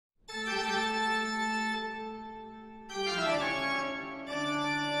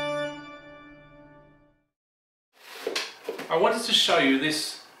I wanted to show you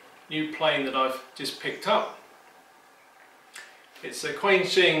this new plane that I've just picked up. It's a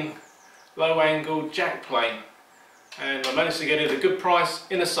Quangsheng low angle jack plane, and I managed to get it at a good price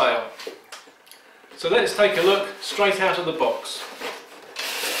in a sale. So let's take a look straight out of the box.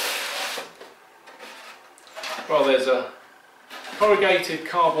 Well, there's a corrugated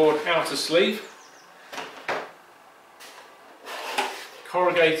cardboard outer sleeve,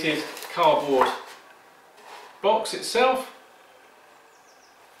 corrugated cardboard box itself.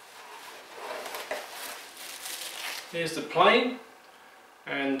 Here's the plane,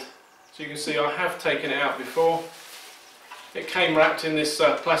 and as you can see, I have taken it out before. It came wrapped in this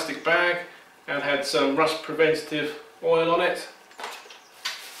plastic bag and had some rust preventative oil on it.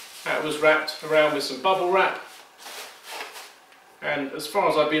 That was wrapped around with some bubble wrap, and as far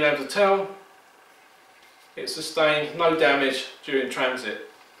as I've been able to tell, it sustained no damage during transit.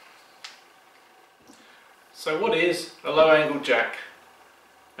 So what is a low angle jack,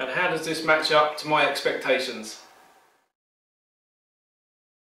 and how does this match up to my expectations?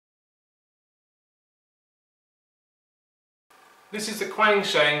 This is the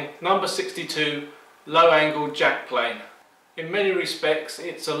Quangsheng No.62 low angle jack plane. In many respects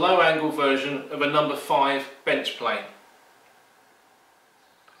it's a low angle version of a No. 5 bench plane.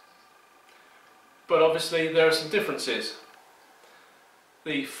 But obviously there are some differences.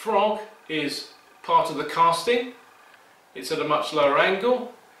 The frog is part of the casting. It's at a much lower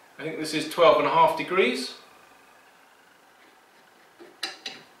angle. I think this is 12.5 degrees.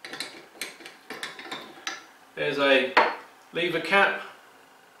 There's a lever cap.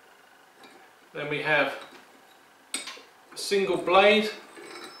 Then we have a single blade,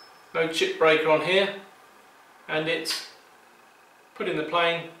 no chip breaker on here, and it's put in the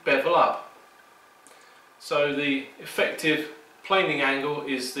plane bevel up. So the effective planing angle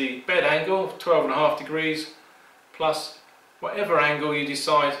is the bed angle, 12.5 degrees, plus whatever angle you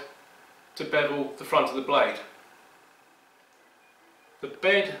decide to bevel the front of the blade. The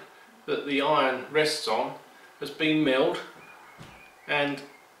bed that the iron rests on has been milled, and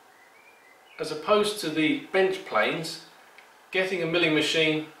as opposed to the bench planes, getting a milling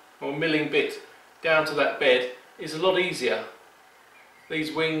machine or milling bit down to that bed is a lot easier.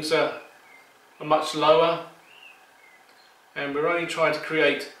 These wings are much lower, and we're only trying to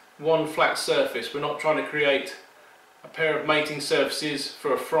create one flat surface. We're not trying to create a pair of mating surfaces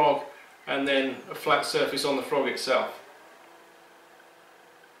for a frog and then a flat surface on the frog itself.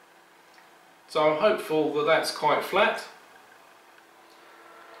 So I'm hopeful that that's quite flat.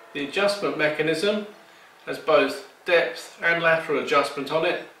 The adjustment mechanism has both depth and lateral adjustment on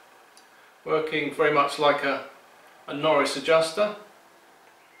it, working very much like a Norris adjuster.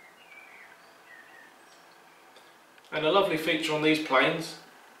 And a lovely feature on these planes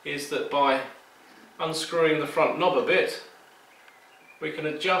is that by unscrewing the front knob a bit, we can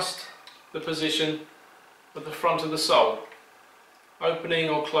adjust the position of the front of the sole, opening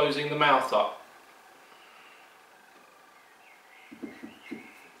or closing the mouth up.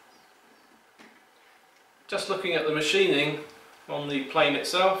 Just looking at the machining on the plane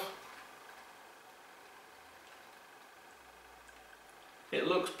itself, it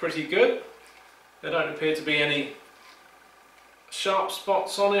looks pretty good. There don't appear to be any sharp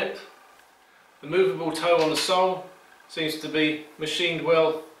spots on it. The movable toe on the sole seems to be machined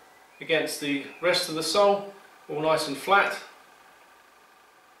well against the rest of the sole, all nice and flat.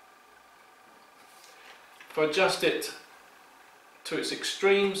 If I adjust it to its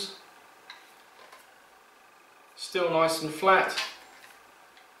extremes, still nice and flat,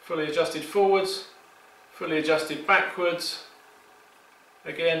 fully adjusted forwards, fully adjusted backwards,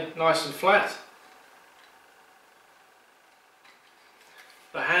 again nice and flat.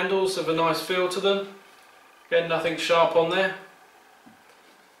 The handles have a nice feel to them, again nothing sharp on there.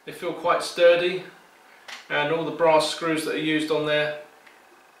 They feel quite sturdy, and all the brass screws that are used on there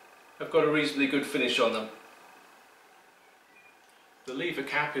have got a reasonably good finish on them. The lever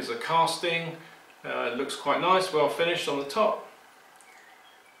cap is a casting. It looks quite nice, well finished on the top.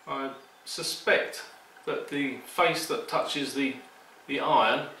 I suspect that the face that touches the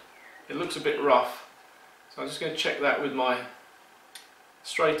iron, it looks a bit rough, so I'm just going to check that with my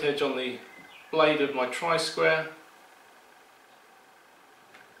straight edge on the blade of my tri-square,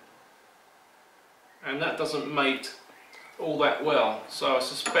 and that doesn't mate all that well, so I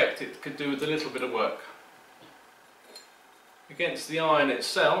suspect it could do with a little bit of work. Against the iron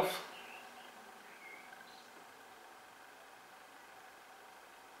itself,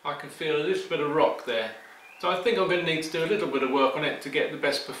 I can feel a little bit of rock there, so I think I'm going to need to do a little bit of work on it to get the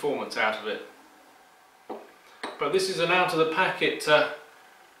best performance out of it. But this is an out of the packet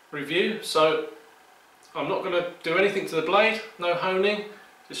review, so I'm not going to do anything to the blade, no honing,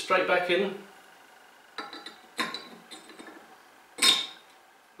 just straight back in.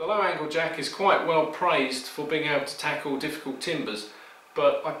 The low angle jack is quite well praised for being able to tackle difficult timbers,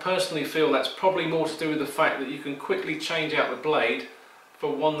 but I personally feel that's probably more to do with the fact that you can quickly change out the blade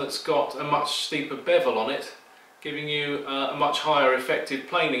for one that's got a much steeper bevel on it, giving you a much higher effective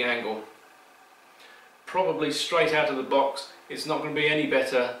planing angle. Probably straight out of the box it's not going to be any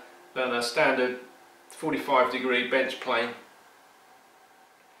better than a standard 45-degree bench plane,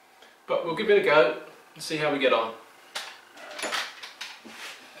 but we'll give it a go and see how we get on.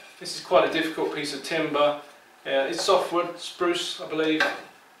 This is quite a difficult piece of timber. It's softwood, spruce I believe,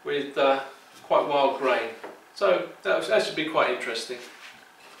 with quite wild grain, so that should be quite interesting.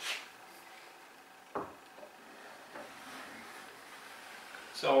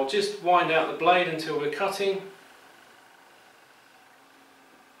 So I'll just wind out the blade until we're cutting.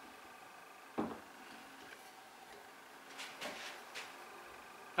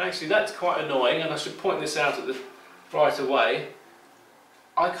 Actually, that's quite annoying, and I should point this out right away.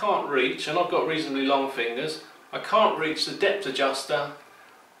 I can't reach, and I've got reasonably long fingers, I can't reach the depth adjuster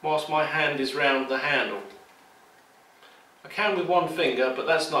whilst my hand is round the handle. I can with one finger, but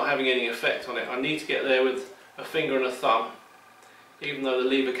that's not having any effect on it. I need to get there with a finger and a thumb, even though the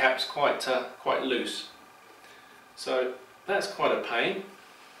lever cap's quite loose. So that's quite a pain.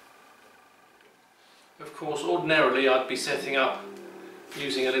 Of course, ordinarily I'd be setting up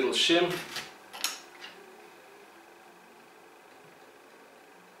using a little shim.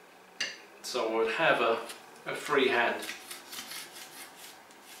 So I would have a free hand.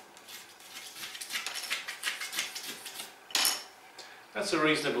 That's a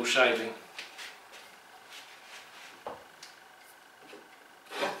reasonable shaving.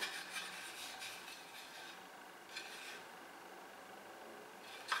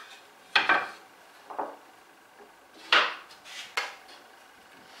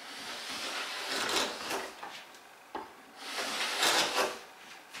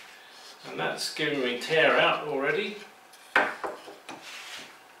 And that's giving me tear out already.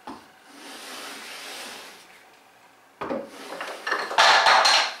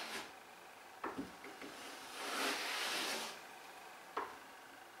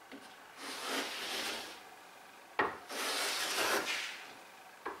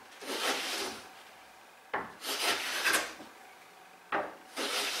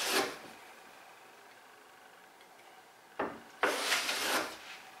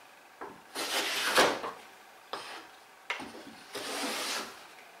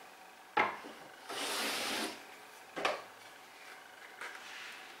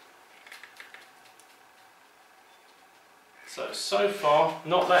 So far,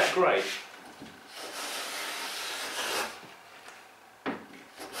 not that great.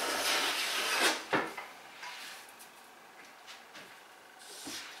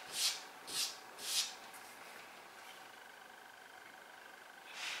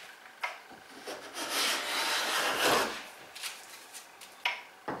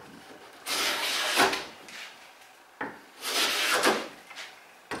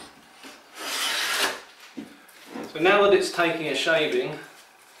 So now that it's taking a shaving,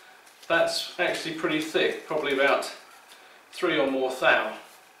 that's actually pretty thick, probably about 3 or more thou,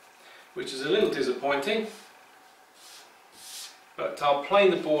 which is a little disappointing, but I'll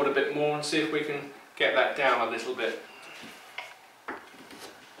plane the board a bit more and see if we can get that down a little bit.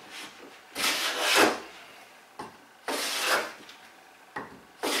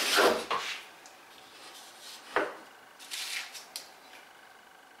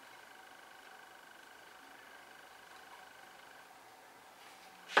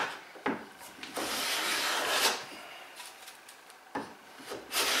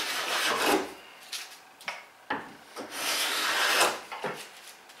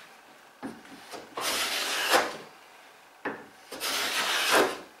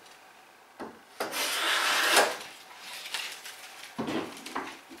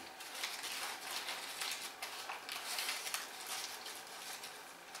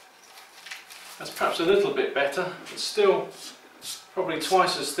 That's perhaps a little bit better, but still probably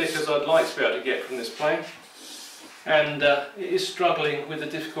twice as thick as I'd like to be able to get from this plane. And it is struggling with the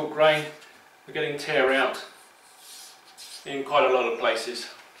difficult grain. We're getting tear out in quite a lot of places.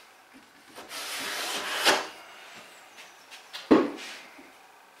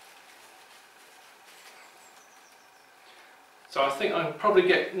 So I think I can probably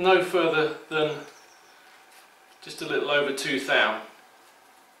get no further than just a little over 2 thou.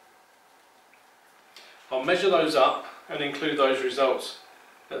 I'll measure those up and include those results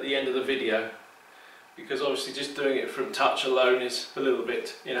at the end of the video, because obviously just doing it from touch alone is a little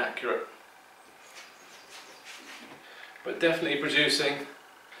bit inaccurate. but definitely producing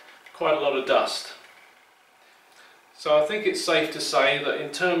quite a lot of dust. So I think it's safe to say that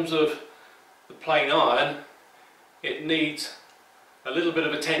in terms of the plain iron, it needs a little bit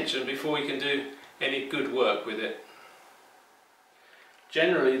of attention before we can do any good work with it.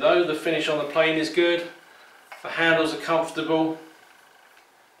 Generally though, the finish on the plane is good, the handles are comfortable.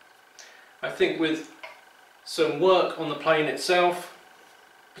 I think with some work on the plane itself,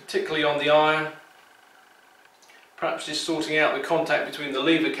 particularly on the iron, perhaps just sorting out the contact between the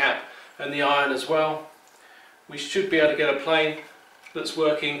lever cap and the iron as well, we should be able to get a plane that's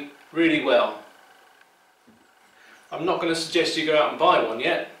working really well. I'm not going to suggest you go out and buy one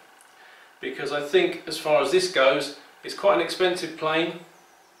yet, because I think as far as this goes, it's quite an expensive plane.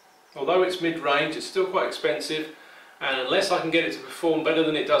 Although it's mid-range, it's still quite expensive, and unless I can get it to perform better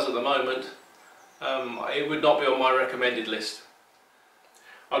than it does at the moment, it would not be on my recommended list.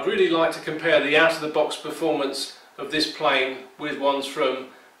 I'd really like to compare the out-of-the-box performance of this plane with ones from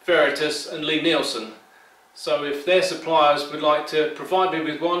Veritas and Lie-Nielsen. So if their suppliers would like to provide me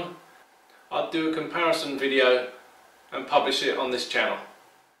with one, I'd do a comparison video and publish it on this channel.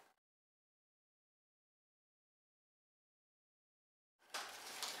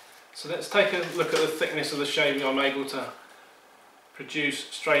 So let's take a look at the thickness of the shaving I'm able to produce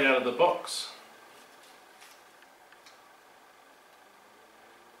straight out of the box.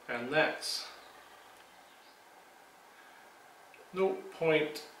 And that's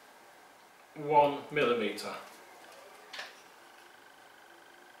 0.1 millimeter.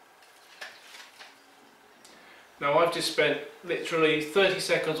 Now I've just spent literally 30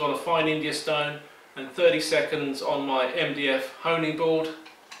 seconds on a fine India stone and 30 seconds on my MDF honing board,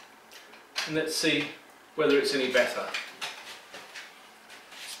 and let's see whether it's any better.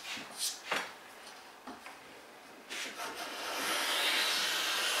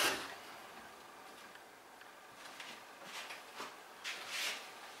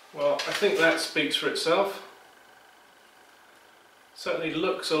 Well, I think that speaks for itself. Certainly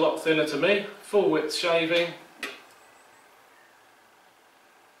looks a lot thinner to me, full width shaving.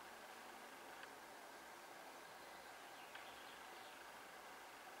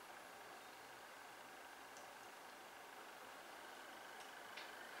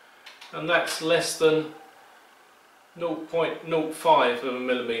 And that's less than 0.05 of a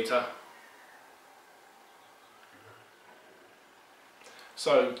millimetre.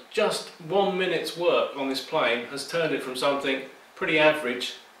 So just 1 minute's work on this plane has turned it from something pretty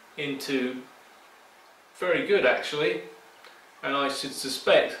average into very good actually, and I should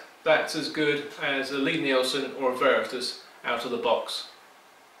suspect that's as good as a Lie-Nielsen or a Veritas out of the box.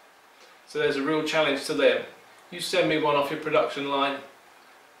 So there's a real challenge to them. You send me one off your production line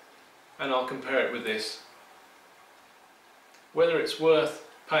and I'll compare it with this. Whether it's worth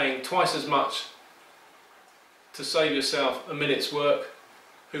paying twice as much to save yourself a minute's work,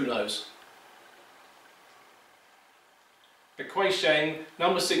 who knows? The Quangsheng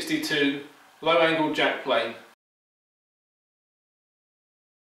No.62 low angle jack plane.